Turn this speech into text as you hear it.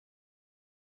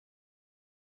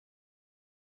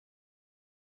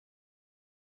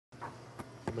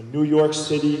I'm a New York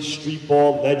City street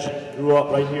ball legend. Grew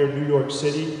up right here in New York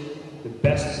City. The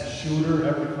best shooter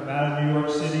ever to come out of New York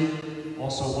City.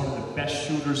 Also one of the best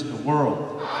shooters in the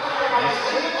world. Let's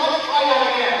try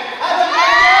that again.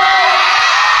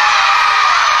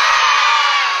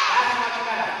 That's much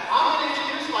better. I'm going to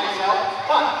introduce myself,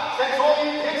 but since all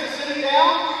you kids are sitting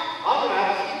down, I'm going to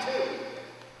have a seat too.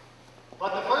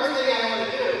 But the first thing I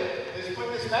want to do is put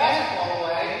this basketball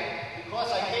away because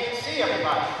I can't see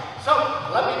everybody. So,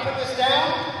 let me put this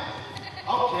down.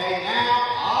 Okay, now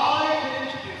I can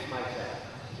introduce myself.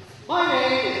 My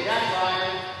name is Jack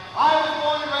Ryan. I was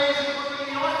born and raised in Brooklyn,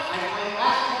 New York. I played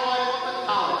basketball at Brooklyn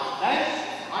College. Then,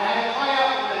 I had a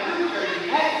tryout with the New Jersey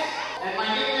Nets, and my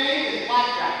nickname is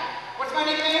Blackjack. What's my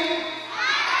nickname?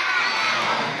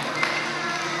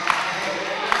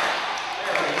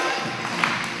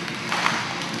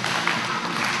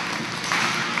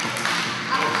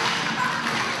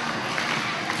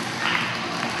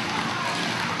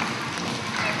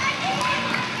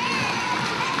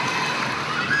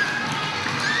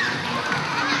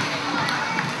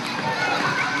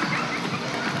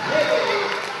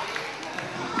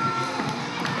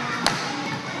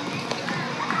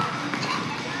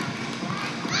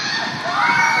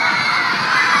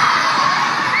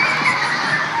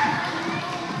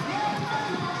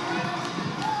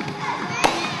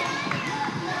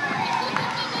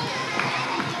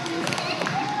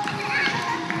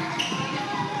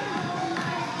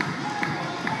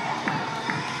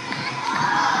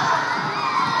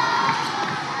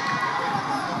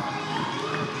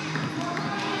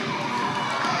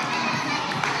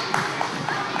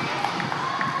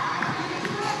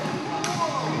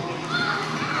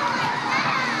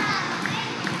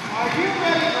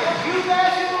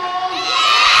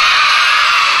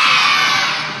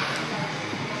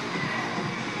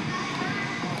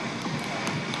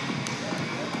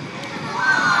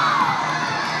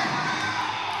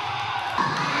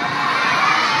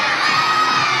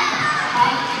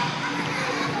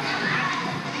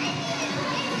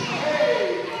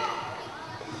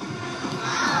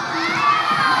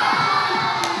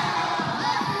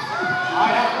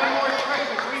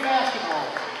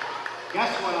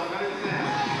 Guess what I'm going to do now?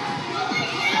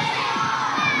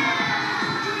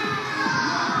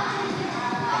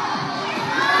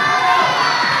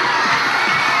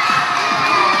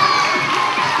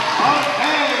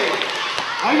 Okay.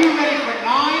 Are you ready for 9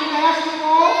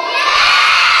 basketball?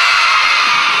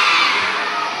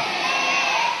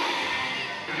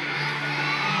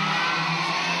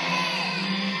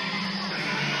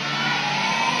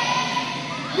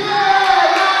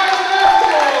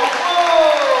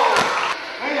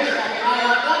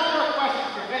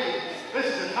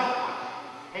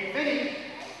 Hey, Vinny,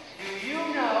 do you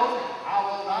know how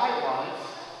old I was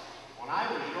when I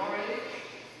was your age?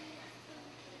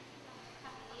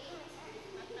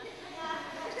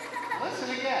 Listen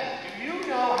again. Do you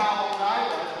know how old I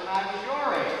was when I was your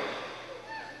age?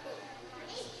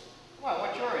 What?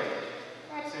 What's your age?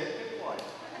 That's it. Good boy.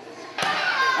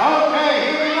 Okay,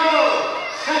 here we go.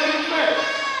 Second trick.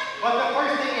 But the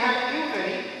first thing you have to do,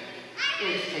 Vinny,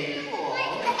 is take the ball.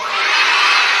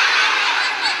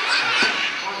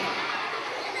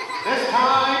 This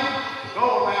time, go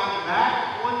around the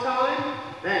back 1 time,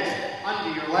 then under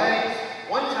your legs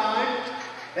 1 time,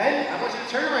 then I want you to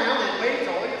turn around and wave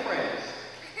to all your friends.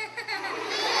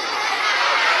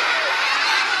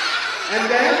 And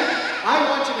then I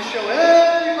want you to show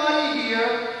everybody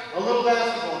here a little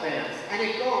basketball dance. And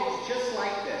it goes just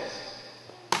like this.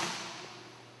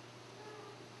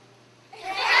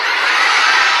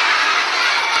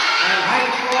 And high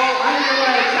control under your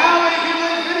legs. Now, ladies and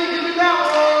gentlemen, Vinny, give me that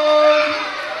one.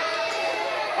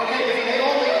 Okay, Vinny, they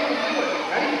all make you do it.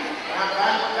 Ready? Round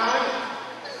back 1 time.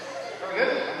 Very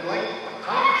good. Under leg 1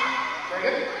 time. Very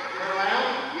good. Turn around.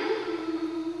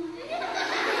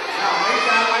 Now, face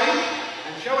that way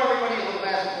and show everybody a little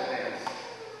basketball.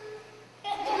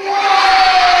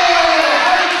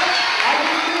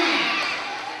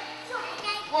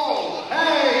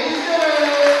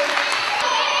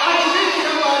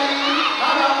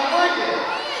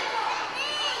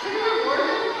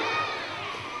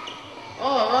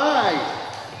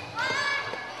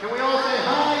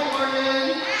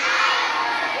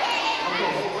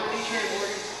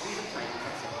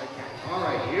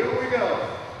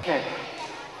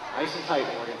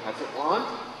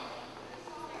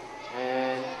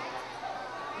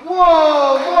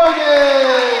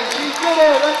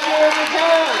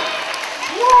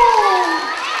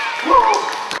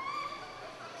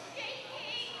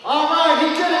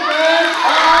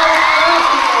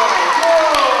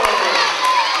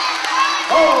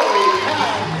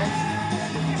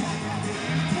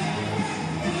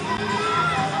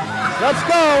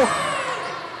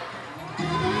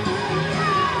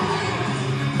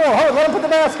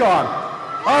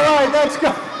 All right, let's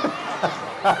go.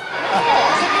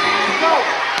 Go.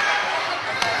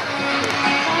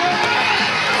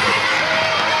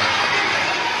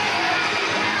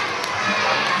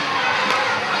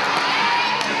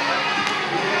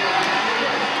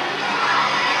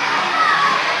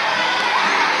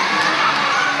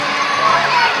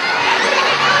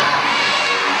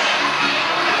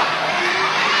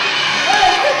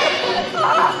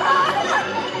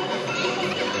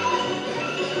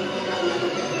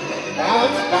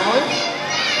 Balance, balance.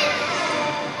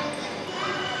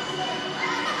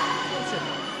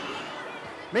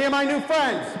 Me and my new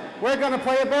friends, we're going to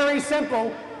play a very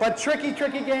simple but tricky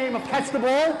game of catch the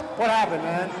ball. What happened,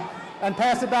 man? And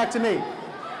pass it back to me.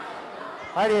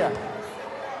 Right here.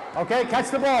 Okay, catch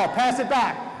the ball, pass it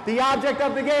back. The object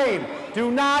of the game,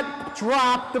 do not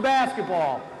drop the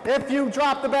basketball. If you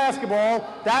drop the basketball,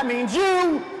 that means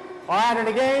you are out of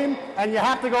the game and you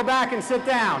have to go back and sit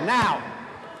down. Now,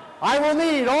 I will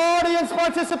need audience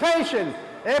participation.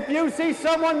 If you see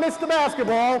someone miss the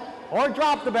basketball or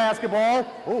drop the basketball,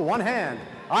 ooh, one hand.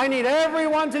 I need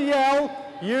everyone to yell,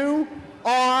 you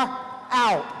are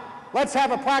out. Let's have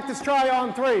a practice try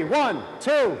on 3. 1,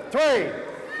 2, 3.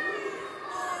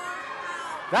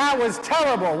 That was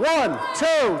terrible. 1,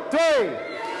 2, 3.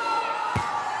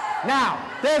 Now,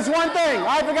 there's one thing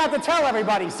I forgot to tell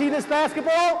everybody. See this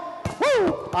basketball?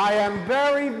 Woo! I am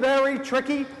very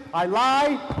tricky. I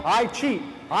lie, I cheat.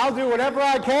 I'll do whatever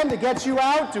I can to get you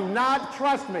out. Do not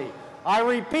trust me. I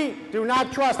repeat, do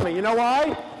not trust me. You know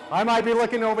why? I might be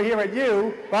looking over here at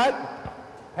you, but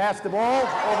pass the ball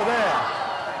over there.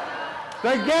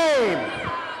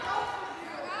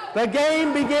 The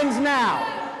game begins now.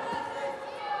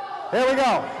 Here we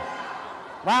go.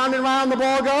 Round and round the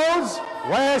ball goes.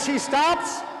 Where she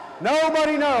stops,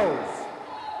 nobody knows.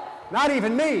 Not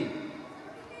even me.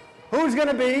 Who's going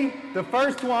to be the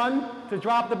first one to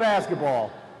drop the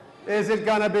basketball? Is it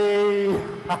going to be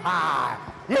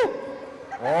you?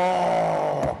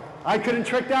 Oh, I couldn't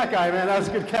trick that guy, man. That was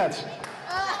a good catch.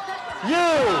 You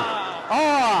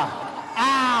are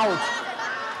out.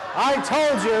 I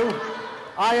told you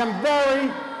I am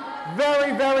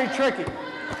very tricky.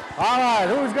 All right,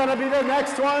 who's going to be the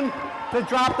next one to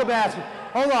drop the basket?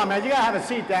 Hold on, man. You got to have a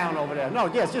seat down over there. No,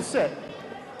 yes, just sit.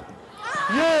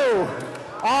 You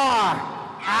are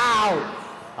out.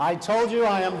 I told you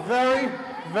I am very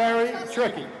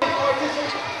tricky.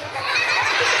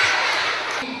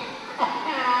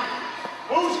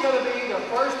 Who's going to be the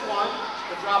first one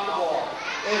to drop the ball?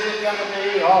 Is it going to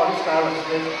be, oh, this guy looks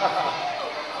good.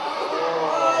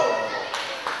 Oh,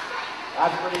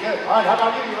 that's pretty good. All right, how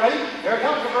about you? You ready? Here it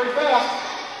comes, very fast.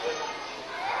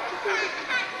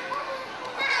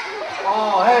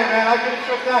 Oh, hey, man, I couldn't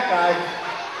trick that guy.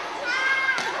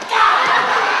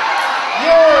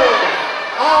 You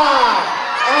are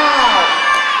out.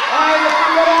 All right, if you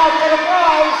get out, get a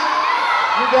prize.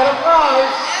 You get a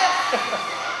prize.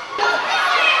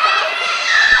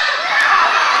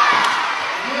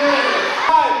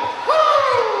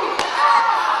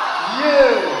 You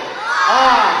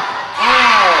are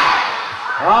out.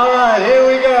 All right, here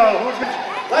we go.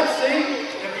 Let's see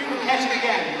if you can catch it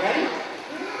again. You ready?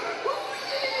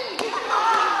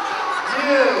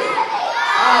 You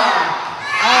are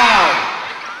out.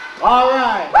 All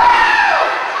right.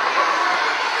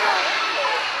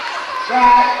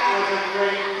 That was a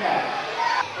great catch.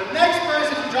 The next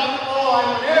person to drop the ball, I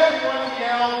want everyone to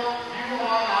yell, you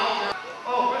are out.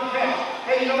 Oh, good catch.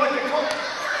 Hey, you know what? You're talking.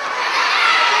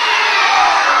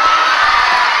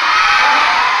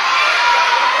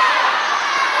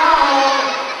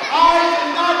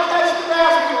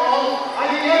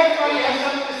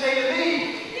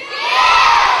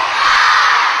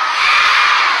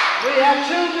 We have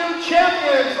 2 new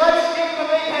champions. Let's give them a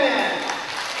big hand.